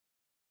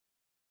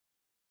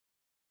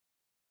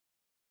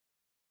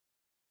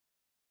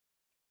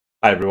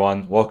Hi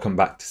everyone, welcome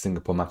back to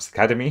Singapore Maths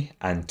Academy,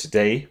 and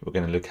today we're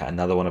going to look at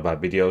another one of our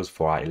videos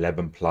for our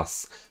 11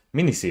 plus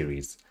mini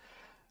series.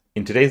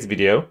 In today's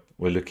video,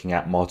 we're looking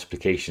at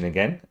multiplication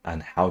again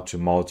and how to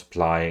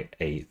multiply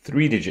a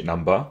 3-digit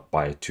number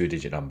by a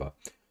 2-digit number.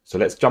 So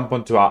let's jump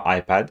onto our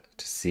iPad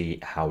to see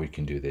how we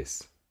can do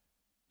this.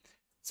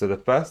 So the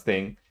first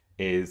thing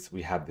is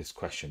we have this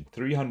question,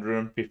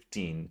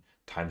 315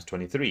 times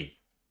 23.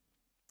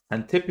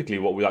 And typically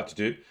what we like to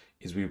do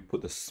is we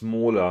put the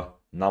smaller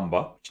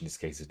number, which in this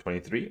case is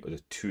 23, or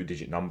the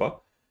 2-digit number,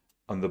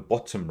 on the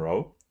bottom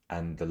row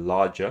and the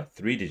larger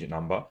 3-digit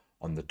number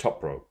on the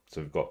top row.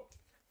 So we've got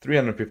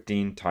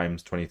 315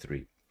 times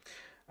 23.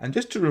 And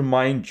just to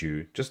remind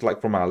you, just like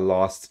from our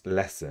last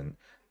lesson,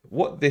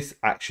 what this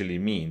actually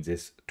means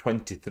is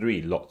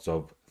 23 lots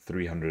of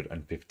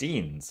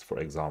 315s, for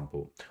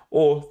example,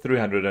 or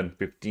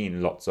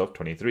 315 lots of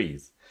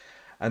 23s.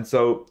 And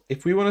so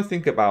if we want to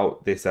think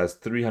about this as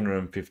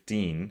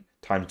 315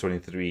 times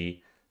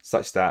 23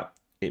 such that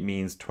it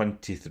means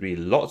 23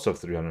 lots of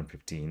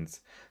 315s,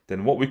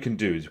 then what we can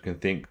do is we can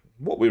think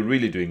what we're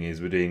really doing is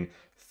we're doing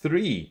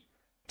 3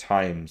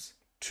 times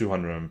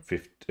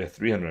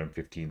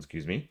 315,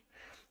 excuse me,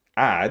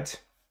 add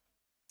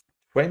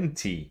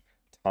 20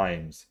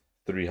 times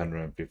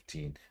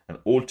 315. And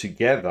all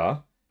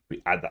together,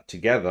 we add that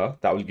together,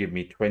 that will give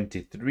me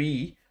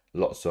 23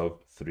 lots of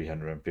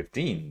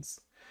 315s.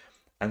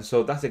 And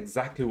so that's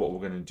exactly what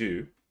we're going to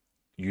do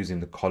using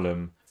the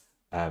column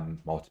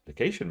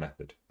multiplication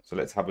method. So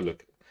let's have a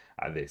look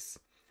at this.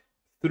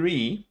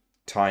 3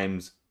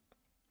 times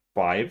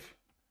 5.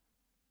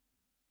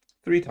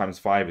 3 times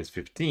 5 is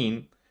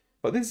 15,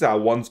 but this is our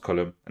ones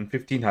column, and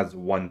 15 has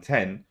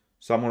 110.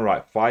 So I'm going to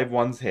write 5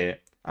 ones here.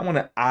 I'm going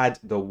to add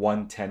the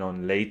 110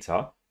 on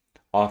later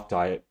after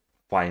I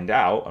find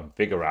out and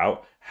figure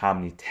out how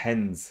many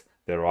tens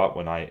there are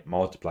when I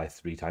multiply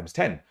 3 times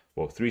 10.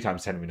 Well, 3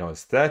 times 10 we know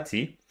is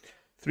 30.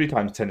 3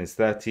 times 10 is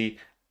 30.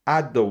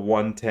 Add the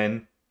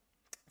 110.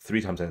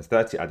 3 times 10 is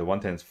 30. Add the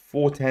 110 is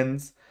 4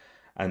 tens.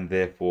 And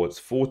therefore it's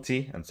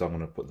 40. And so I'm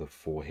going to put the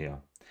 4 here.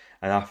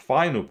 And our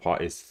final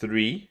part is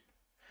 3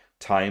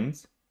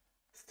 times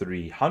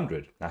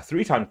 300. Now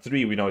 3 times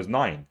 3 we know is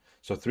 9.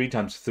 So 3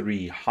 times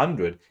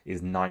 300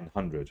 is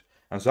 900.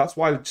 And so that's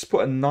why I just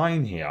put a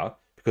 9 here,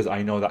 because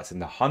I know that's in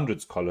the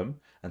hundreds column.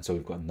 And so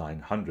we've got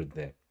 900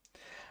 there.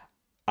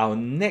 Our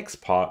next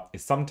part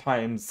is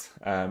sometimes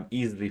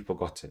easily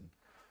forgotten,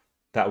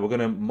 that we're going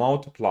to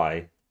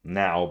multiply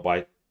now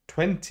by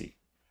 20.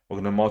 We're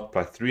going to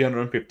multiply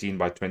 315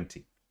 by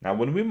 20. Now,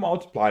 when we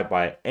multiply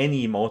by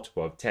any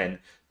multiple of 10,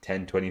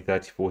 10, 20,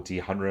 30, 40,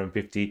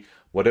 150,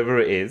 whatever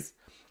it is,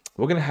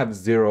 we're going to have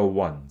 0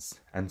 ones.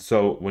 And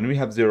so when we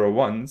have 0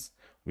 ones,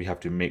 we have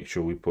to make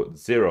sure we put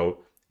 0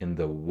 in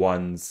the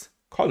ones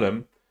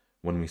column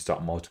when we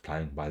start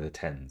multiplying by the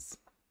tens.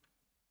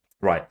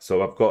 Right,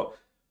 so I've got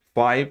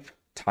 5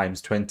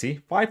 times 20.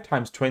 5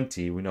 times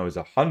 20 we know is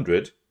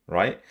 100,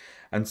 right?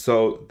 And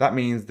so that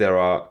means there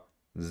are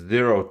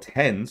 0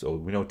 tens, or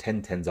we know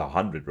 10 tens are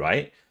 100,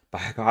 right?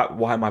 But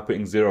why am I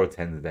putting 0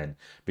 tens then?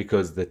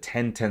 Because the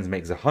 10 tens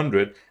makes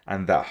 100,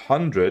 and that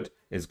 100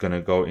 is going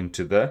to go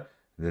into the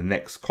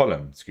next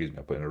column. Excuse me,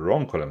 I put in the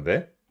wrong column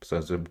there. So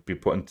it's going to be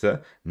put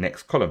into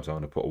next column. So I'm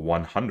going to put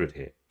 100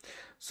 here.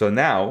 So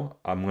now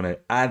I'm going to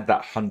add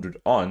that 100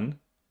 on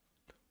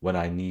when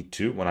I need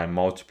to, when I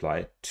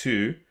multiply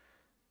 2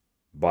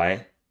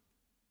 by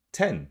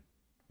 10.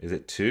 Is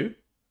it 2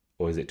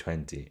 or is it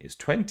 20? It's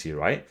 20,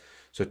 right?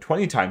 So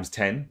 20 times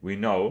 10, we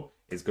know,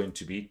 is going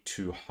to be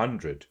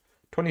 200.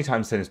 20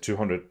 times 10 is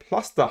 200,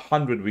 plus the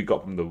 100 we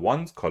got from the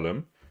ones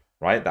column,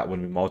 right? That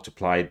when we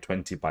multiplied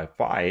 20 by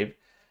 5.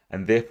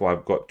 And therefore,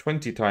 I've got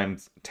 20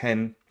 times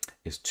 10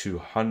 is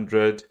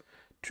 200.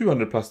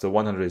 200 plus the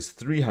 100 is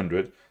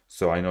 300.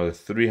 So I know the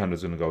 300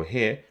 is going to go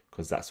here,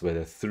 because that's where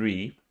the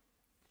 3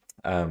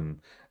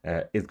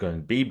 is going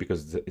to be,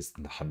 because it's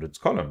in the hundreds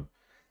column.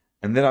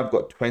 And then I've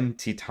got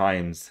 20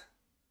 times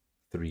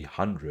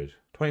 300.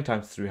 20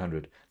 times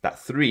 300. That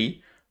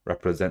 3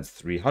 represents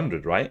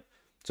 300, right?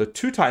 So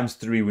 2 times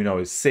 3 we know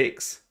is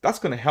 6. That's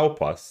going to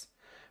help us,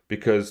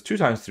 because 2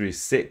 times 3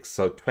 is 6.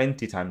 So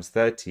 20 times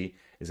 30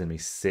 is going to be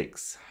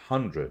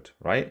 600,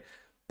 right?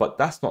 But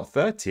that's not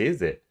 30,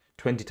 is it?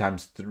 20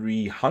 times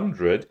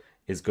 300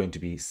 is going to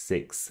be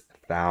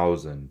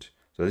 6,000.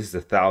 So this is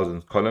the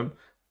thousands column.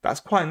 That's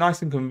quite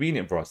nice and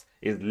convenient for us.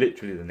 It's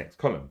literally the next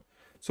column.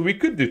 So we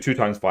could do 2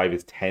 times 5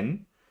 is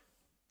 10.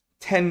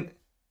 10,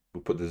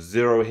 we'll put the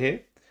 0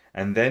 here.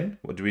 And then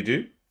what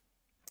do?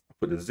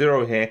 Put the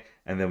 0 here,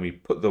 and then we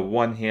put the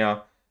 1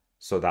 here.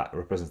 So that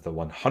represents the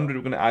 100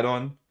 we're going to add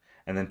on.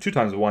 And then 2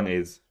 times 1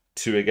 is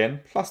 2 again,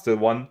 plus the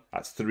 1,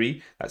 that's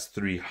 3. That's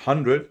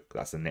 300.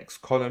 That's the next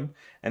column.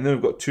 And then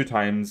we've got 2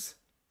 times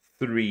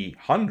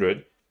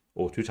 300,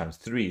 or 2 times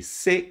 3 is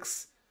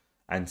 6.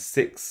 And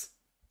 6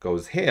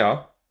 goes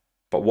here.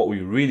 But what we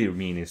really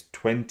mean is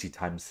 20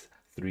 times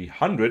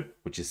 300,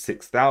 which is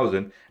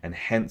 6,000. And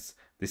hence,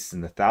 this is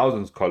in the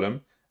thousands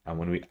column. And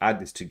when we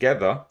add this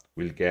together,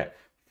 we'll get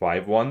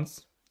 5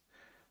 ones,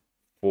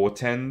 4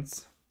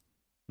 tens,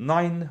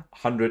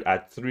 900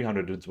 add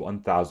 300 is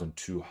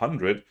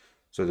 1,200.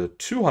 So the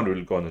 200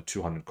 will go on the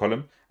 200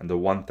 column, and the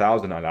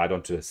 1,000 I'll add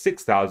on to the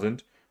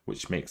 6,000,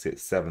 which makes it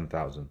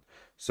 7,000.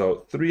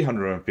 So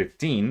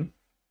 315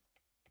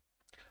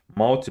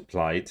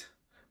 multiplied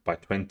by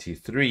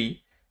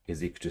 23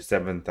 is equal to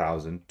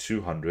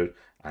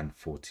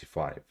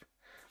 7,245.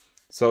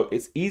 So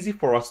it's easy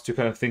for us to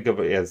kind of think of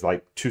it as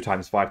like 2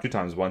 times 5, 2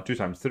 times 1, 2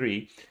 times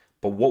 3.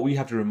 But what we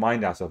have to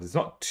remind ourselves is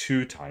not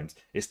 2 times,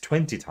 it's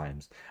 20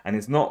 times. And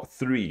it's not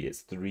 3,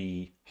 it's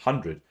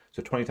 300.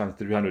 So 20 times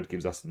 300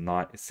 gives us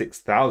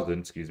 6,000,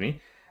 excuse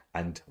me.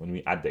 And when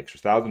we add the extra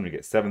 1,000, we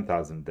get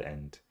 7,000 at the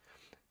end.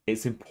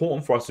 It's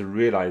important for us to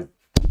realize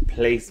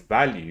place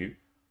value,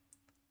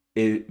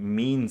 it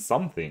means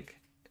something.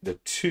 The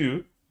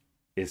 2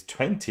 is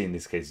 20 in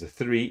this case, the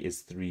 3 is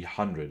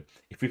 300.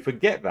 If we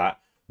forget that,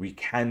 we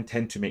can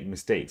tend to make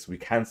mistakes. We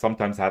can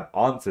sometimes have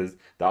answers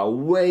that are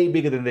way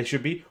bigger than they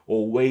should be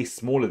or way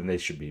smaller than they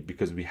should be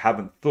because we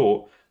haven't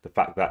thought the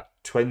fact that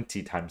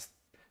 20 times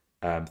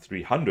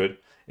 300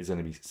 is going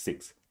to be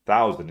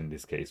 6,000 in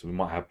this case. We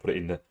might have put it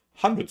in the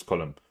hundreds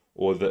column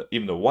or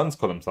even the ones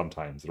column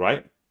sometimes,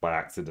 right? By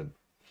accident.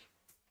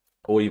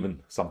 Or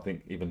even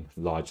something even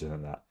larger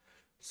than that.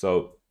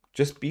 So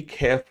just be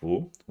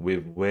careful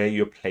with where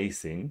you're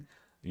placing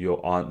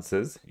your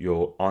answers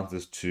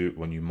to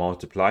when you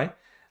multiply,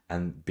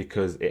 and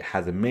because it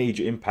has a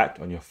major impact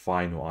on your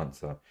final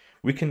answer.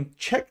 We can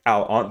check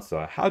our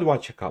answer. How do I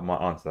check out my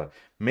answer?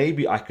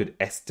 Maybe I could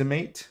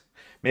estimate.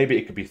 Maybe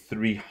it could be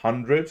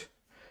 300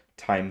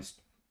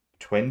 times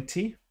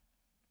 20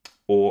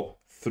 or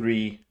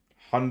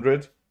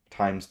 300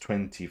 times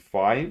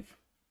 25,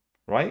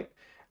 right?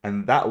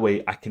 And that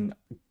way I can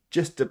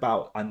just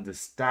about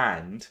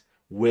understand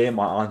where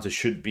my answer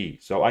should be.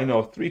 So I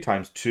know 3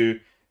 times 2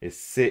 is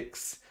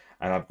 6,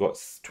 and I've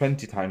got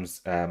 20 times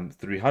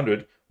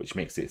 300, which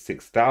makes it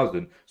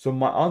 6,000. So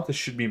my answer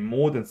should be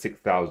more than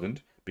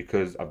 6,000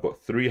 because I've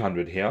got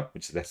 300 here,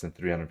 which is less than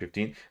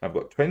 315. I've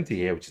got 20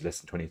 here, which is less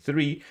than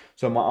 23.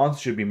 So my answer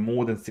should be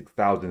more than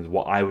 6,000 is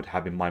what I would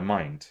have in my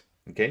mind,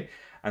 okay?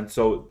 And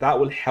so that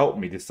will help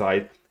me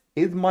decide,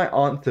 is my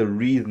answer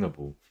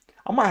reasonable?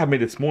 I might have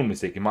made a small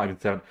mistake. It might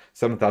have been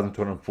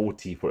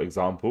 7,240, for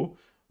example,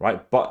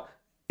 right? But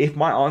if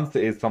my answer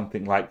is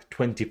something like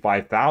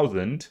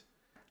 25,000,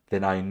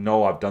 then I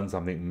know I've done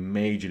something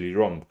majorly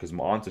wrong because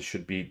my answer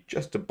should be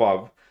just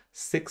above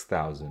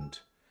 6,000.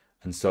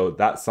 And so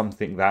that's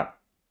something that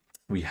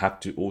we have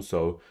to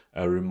also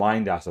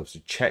remind ourselves to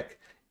check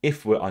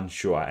if we're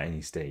unsure at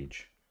any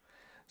stage.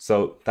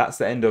 So that's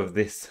the end of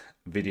this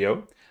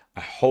video.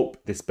 I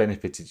hope this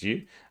benefited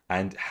you,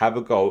 and have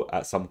a go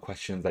at some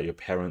questions that your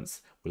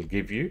parents will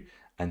give you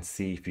and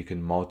see if you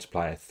can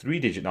multiply a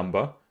 3-digit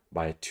number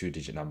by a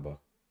 2-digit number.